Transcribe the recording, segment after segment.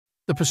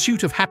The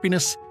Pursuit of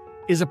Happiness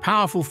is a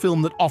powerful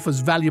film that offers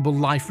valuable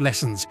life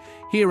lessons.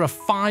 Here are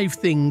 5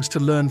 things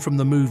to learn from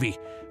the movie.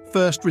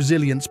 First,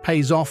 resilience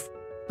pays off.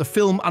 The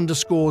film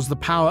underscores the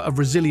power of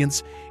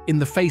resilience in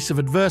the face of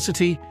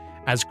adversity,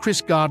 as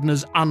Chris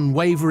Gardner's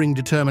unwavering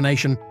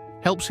determination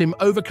helps him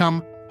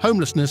overcome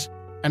homelessness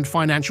and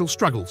financial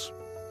struggles.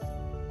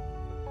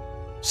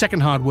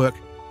 Second, hard work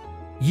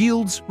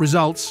yields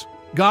results.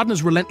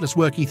 Gardner's relentless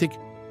work ethic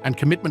and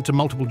commitment to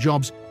multiple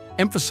jobs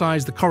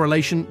emphasize the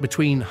correlation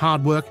between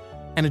hard work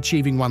and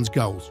achieving one's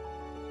goals.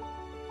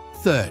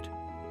 Third,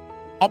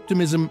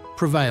 optimism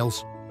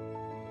prevails.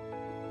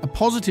 A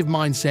positive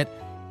mindset,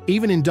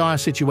 even in dire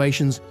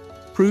situations,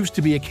 proves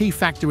to be a key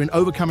factor in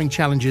overcoming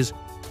challenges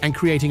and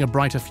creating a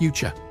brighter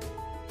future.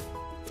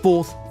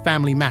 Fourth,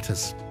 family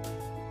matters.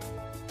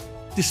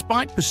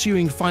 Despite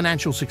pursuing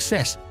financial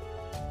success,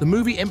 the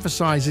movie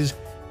emphasizes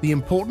the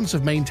importance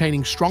of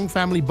maintaining strong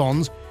family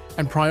bonds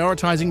and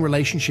prioritizing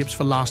relationships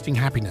for lasting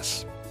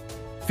happiness.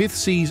 Fifth,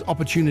 sees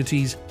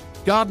opportunities.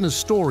 Gardner's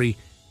story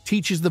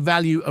teaches the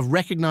value of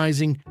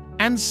recognizing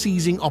and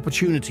seizing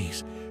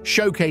opportunities,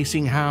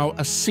 showcasing how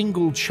a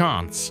single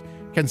chance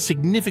can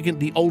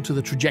significantly alter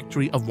the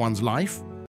trajectory of one's life.